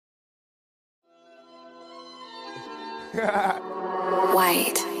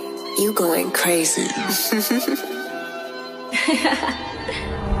White, you going crazy.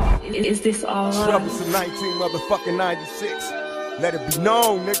 Is this all Troubles in 96. Let it be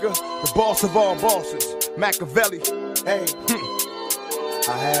known, nigga, the boss of all bosses, Machiavelli. Hey,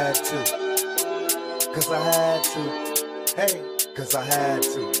 I had to, cause I had to. Hey, cause I had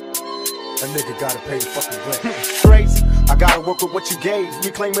to. A nigga gotta pay the fucking rent. Crazy, I gotta work with what you gave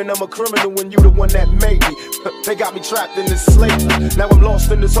me, claiming I'm a criminal when you the one that made me. They got me trapped in this slavery. Now I'm lost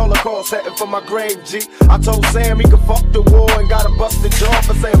in this Holocaust, heading for my grave, G. I told Sam he could fuck the war and got a busted jaw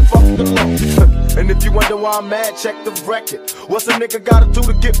for saying fuck the law. And if you wonder why I'm mad, check the record. What's a nigga gotta do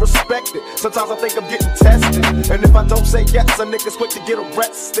to get respected? Sometimes I think I'm getting tested, and if I don't say yes, a nigga's quick to get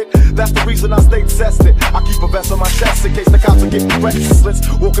arrested. That's the reason I stay tested. I keep a vest on my chest in case the cops are getting restless.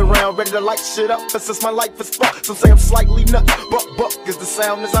 Walking around ready to light shit up, and since my life is fucked, some say I'm slightly nuts. Buck is the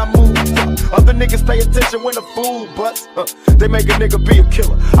sound as I move. Other niggas pay attention when a fool busts. They make a nigga be a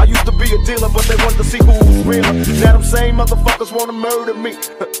killer. I used to be a dealer, but they wanted to see who was realer. Now them same motherfuckers wanna murder me.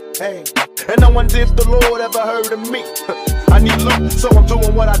 Hey, and no one did the Lord ever heard of me. I need loot, so I'm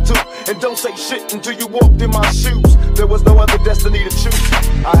doing what I do. And don't say shit until you walked in my shoes. There was no other destiny to choose.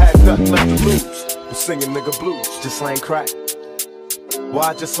 I had nothing left to lose. Was singing nigga blues, just slang crack.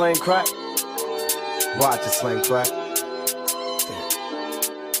 Why just slang crack? Why just slang crack?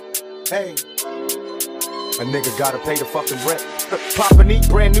 Hey, a nigga gotta pay the fucking rent. Pop and eat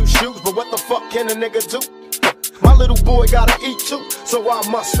brand new shoes, but what the fuck can a nigga do? My little boy gotta eat too, so why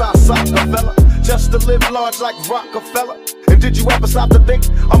must I suck a fella? Just to live large like Rockefeller. And did you ever stop to think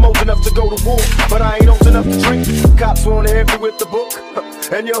I'm old enough to go to war, but I ain't old enough to drink? Cops wanna hit me with the book,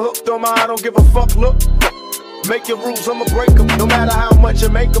 and you're hooked on my I don't give a fuck look. Make your rules, I'ma break them. No matter how much you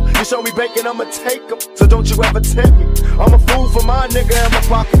make them. You show me bacon, I'ma take them. So don't you ever tempt me. I'm a fool for my nigga and my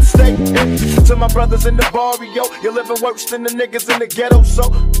pocket stay empty. To my brothers in the barrio, you're living worse than the niggas in the ghetto. So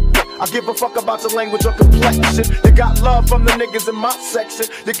I give a fuck about your language or complexion. You got love from the niggas in my section.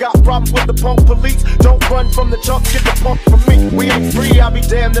 You got problems with the punk police. Don't run from the chumps, get the punk from me. We ain't free, I'll be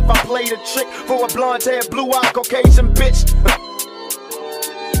damned if I played a trick for a blonde haired, blue eyed Caucasian bitch.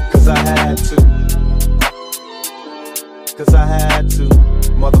 Cause I had to. Cause I had to,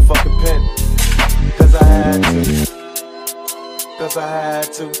 motherfucking pen. Cause I had to. Cause I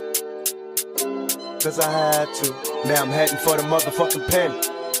had to. Cause I had to. Now I'm heading for the motherfucking pen.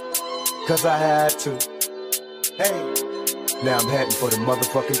 Cause I had to. Hey, now I'm heading for the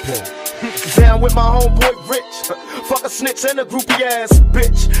motherfucking pen. Down with my homeboy Rich. Fuck a snitch and a groupie ass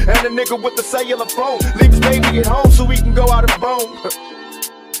bitch. And a nigga with the cellular phone. Leave his baby at home so he can go out and bone.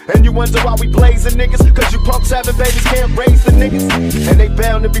 And you wonder why we blazing niggas? Cause you punks having babies can't raise the niggas. And they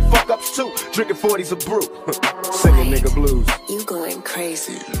bound to be fuck ups too. Drinking 40s of brew. Singing nigga blues. You going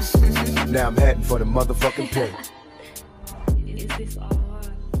crazy. Now I'm heading for the motherfucking pen.